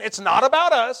that again. It's not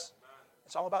about us.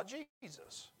 It's all about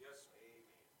Jesus.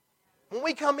 When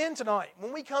we come in tonight,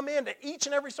 when we come into each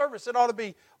and every service, it ought to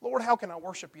be, Lord, how can I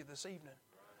worship you this evening?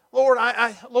 Lord,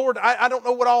 I don't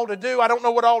know what all to do. I don't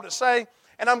know what all to say.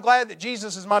 And I'm glad that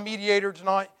Jesus is my mediator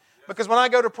tonight. Because when I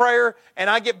go to prayer and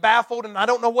I get baffled and I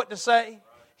don't know what to say,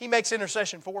 He makes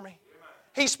intercession for me.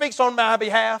 He speaks on my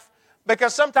behalf.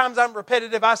 Because sometimes I'm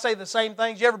repetitive. I say the same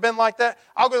things. You ever been like that?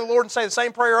 I'll go to the Lord and say the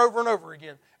same prayer over and over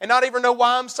again. And not even know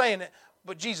why I'm saying it.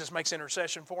 But Jesus makes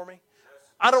intercession for me.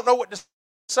 I don't know what to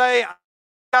say. I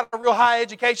got a real high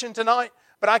education tonight.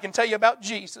 But I can tell you about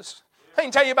Jesus. I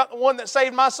can tell you about the one that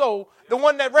saved my soul. The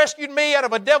one that rescued me out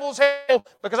of a devil's hell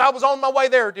because I was on my way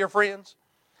there, dear friends.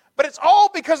 But it's all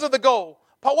because of the goal.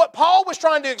 What Paul was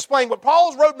trying to explain, what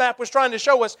Paul's roadmap was trying to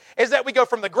show us is that we go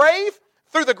from the grave,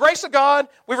 through the grace of God,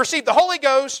 we receive the Holy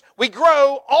Ghost, we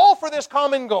grow, all for this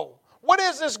common goal. What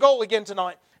is this goal again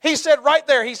tonight? He said right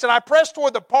there, he said, I press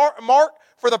toward the mark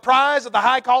for the prize of the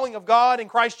high calling of God in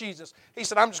Christ Jesus. He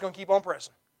said, I'm just going to keep on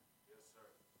pressing.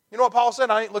 You know what Paul said?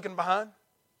 I ain't looking behind.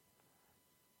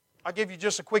 I'll give you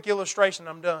just a quick illustration.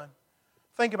 I'm done.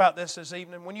 Think about this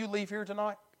evening. When you leave here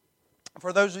tonight,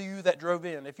 for those of you that drove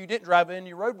in, if you didn't drive in,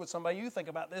 you rode with somebody, you think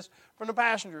about this from the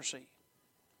passenger seat.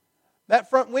 That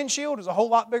front windshield is a whole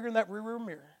lot bigger than that rear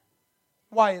mirror.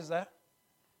 Why is that?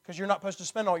 Because you're not supposed to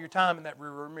spend all your time in that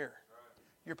rear mirror.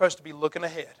 You're supposed to be looking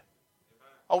ahead.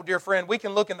 Oh, dear friend, we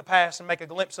can look in the past and make a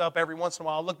glimpse up every once in a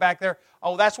while. Look back there.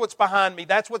 Oh, that's what's behind me.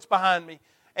 That's what's behind me.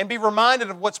 And be reminded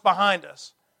of what's behind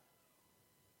us.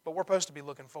 But we're supposed to be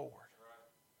looking forward.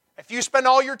 If you spend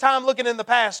all your time looking in the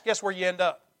past, guess where you end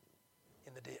up?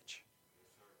 In the ditch.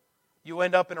 You'll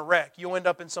end up in a wreck. You'll end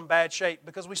up in some bad shape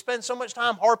because we spend so much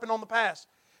time harping on the past.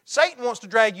 Satan wants to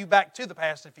drag you back to the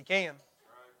past if he can.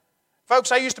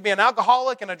 Folks, I used to be an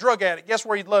alcoholic and a drug addict. Guess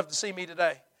where he'd love to see me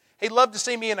today? He'd love to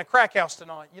see me in a crack house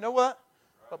tonight. You know what?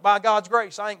 But by God's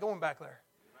grace, I ain't going back there.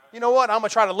 You know what? I'm going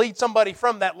to try to lead somebody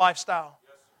from that lifestyle.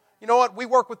 You know what? We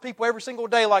work with people every single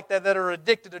day like that are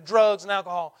addicted to drugs and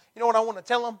alcohol. You know what I want to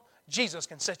tell them? Jesus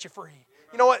can set you free.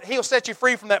 You know what? He'll set you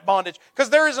free from that bondage. Because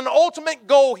there is an ultimate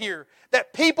goal here.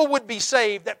 That people would be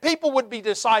saved. That people would be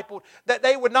discipled. That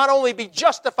they would not only be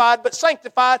justified, but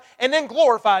sanctified and then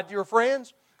glorified, dear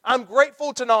friends. I'm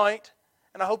grateful tonight,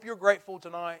 and I hope you're grateful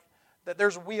tonight, that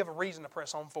we have a reason to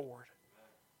press on forward.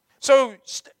 So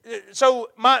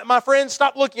my friends,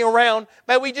 stop looking around.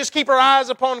 May we just keep our eyes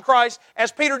upon Christ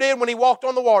as Peter did when he walked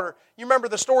on the water. You remember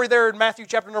the story there in Matthew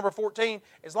chapter number 14?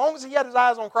 As long as he had his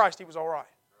eyes on Christ, he was all right.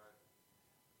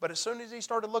 But as soon as he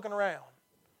started looking around,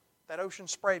 that ocean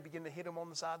spray began to hit him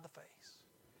on the side of the face.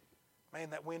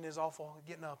 Man, that wind is awful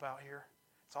getting up out here.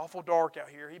 It's awful dark out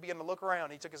here. He began to look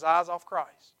around. He took his eyes off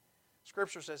Christ.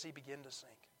 Scripture says he began to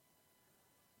sink.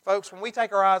 Folks, when we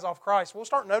take our eyes off Christ, we'll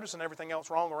start noticing everything else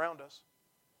wrong around us.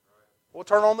 We'll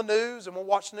turn on the news and we'll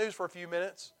watch the news for a few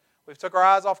minutes. We've took our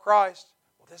eyes off Christ.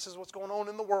 Well, this is what's going on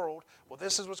in the world. Well,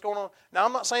 this is what's going on. Now,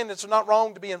 I'm not saying it's not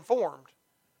wrong to be informed,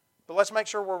 but let's make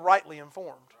sure we're rightly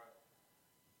informed.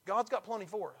 God's got plenty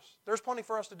for us. There's plenty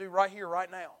for us to do right here, right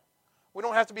now. We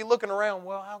don't have to be looking around,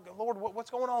 well, Lord, what's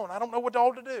going on? I don't know what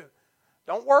all to do.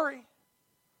 Don't worry.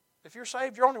 If you're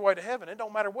saved, you're on your way to heaven. It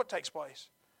don't matter what takes place.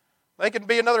 They could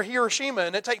be another Hiroshima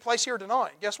and it take place here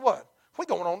tonight. Guess what? We're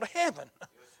going on to heaven.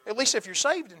 At least if you're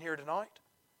saved in here tonight.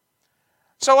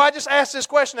 So I just asked this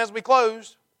question as we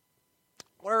close.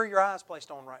 Where are your eyes placed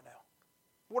on right now?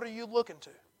 What are you looking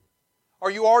to?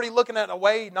 Are you already looking at a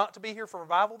way not to be here for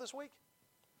revival this week?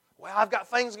 Well, I've got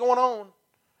things going on.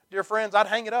 Dear friends, I'd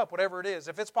hang it up, whatever it is.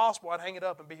 If it's possible, I'd hang it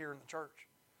up and be here in the church.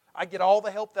 I'd get all the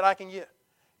help that I can get.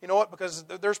 You know what? Because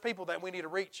there's people that we need to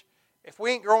reach. If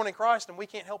we ain't growing in Christ, then we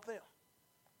can't help them.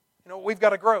 You know, we've got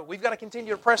to grow. We've got to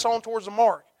continue to press on towards the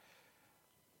mark.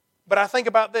 But I think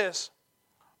about this.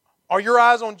 Are your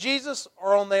eyes on Jesus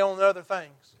or on other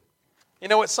things? You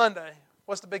know, it's Sunday.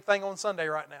 What's the big thing on Sunday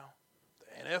right now?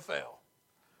 The NFL.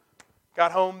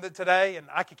 Got home today, and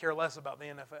I could care less about the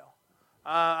NFL.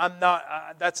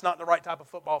 That's not the right type of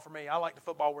football for me. I like the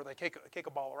football where they kick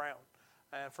a ball around.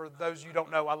 And for those of you who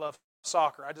don't know, I love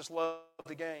soccer. I just love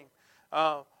the game.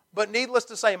 But needless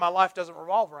to say, my life doesn't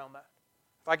revolve around that.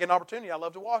 If I get an opportunity, I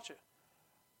love to watch it.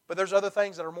 But there's other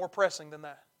things that are more pressing than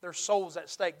that. There's souls at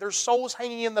stake. There's souls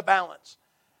hanging in the balance.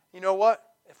 You know what?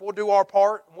 If we'll do our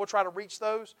part, and we'll try to reach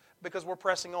those because we're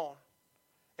pressing on.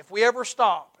 If we ever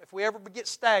stop, if we ever get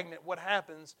stagnant, what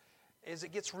happens is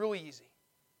it gets really easy.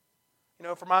 You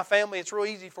know, for my family, it's real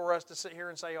easy for us to sit here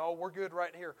and say, oh, we're good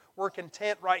right here. We're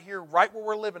content right here, right where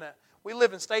we're living at. We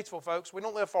live in Statesville, folks. We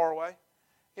don't live far away.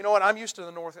 You know what? I'm used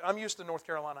to North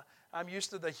Carolina. I'm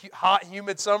used to the hot,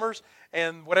 humid summers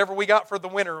and whatever we got for the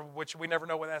winter, which we never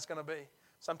know what that's going to be.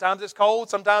 Sometimes it's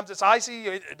cold. Sometimes it's icy.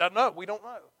 It doesn't know. We don't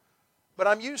know. But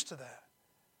I'm used to that.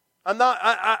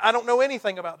 I don't know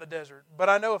anything about the desert, but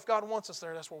I know if God wants us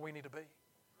there, that's where we need to be.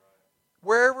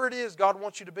 Wherever it is God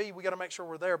wants you to be, we got to make sure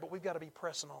we're there, but we've got to be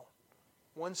pressing on.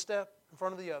 One step in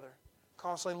front of the other,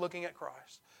 constantly looking at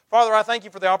Christ. Father, I thank you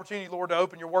for the opportunity, Lord, to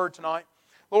open your word tonight.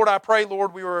 Lord, I pray,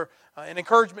 Lord, we were an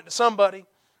encouragement to somebody.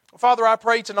 Father, I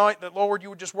pray tonight that, Lord, you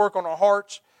would just work on our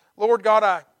hearts. Lord God,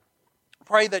 I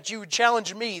pray that you would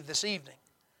challenge me this evening,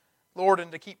 Lord,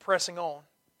 and to keep pressing on.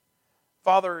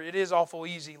 Father, it is awful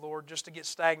easy, Lord, just to get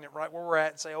stagnant right where we're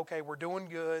at and say, okay, we're doing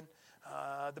good.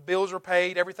 The bills are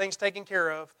paid, everything's taken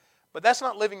care of. But that's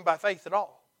not living by faith at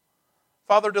all.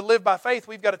 Father, to live by faith,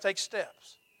 we've got to take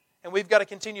steps. And we've got to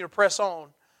continue to press on.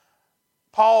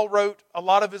 Paul wrote a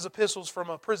lot of his epistles from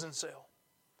a prison cell.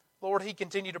 Lord, he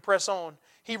continued to press on.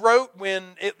 He wrote when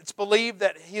it's believed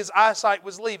that his eyesight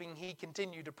was leaving, he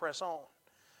continued to press on.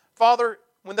 Father,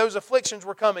 when those afflictions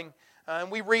were coming,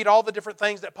 and we read all the different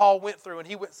things that Paul went through, and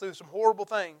he went through some horrible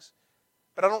things,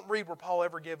 but I don't read where Paul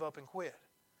ever gave up and quit.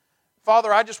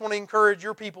 Father, I just want to encourage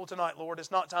your people tonight, Lord.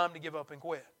 It's not time to give up and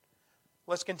quit.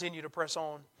 Let's continue to press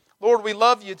on. Lord, we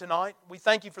love you tonight. We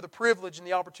thank you for the privilege and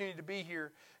the opportunity to be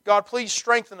here. God, please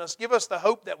strengthen us. Give us the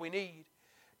hope that we need.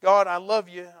 God, I love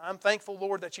you. I'm thankful,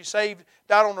 Lord, that you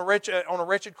died on a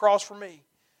wretched cross for me.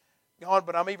 God,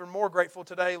 but I'm even more grateful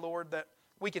today, Lord, that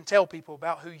we can tell people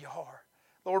about who you are.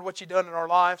 Lord, what you've done in our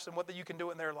lives and what you can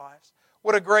do in their lives.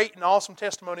 What a great and awesome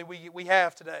testimony we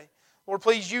have today. Lord,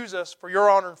 please use us for your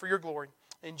honor and for your glory.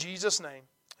 In Jesus' name,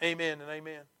 amen and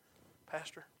amen.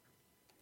 Pastor.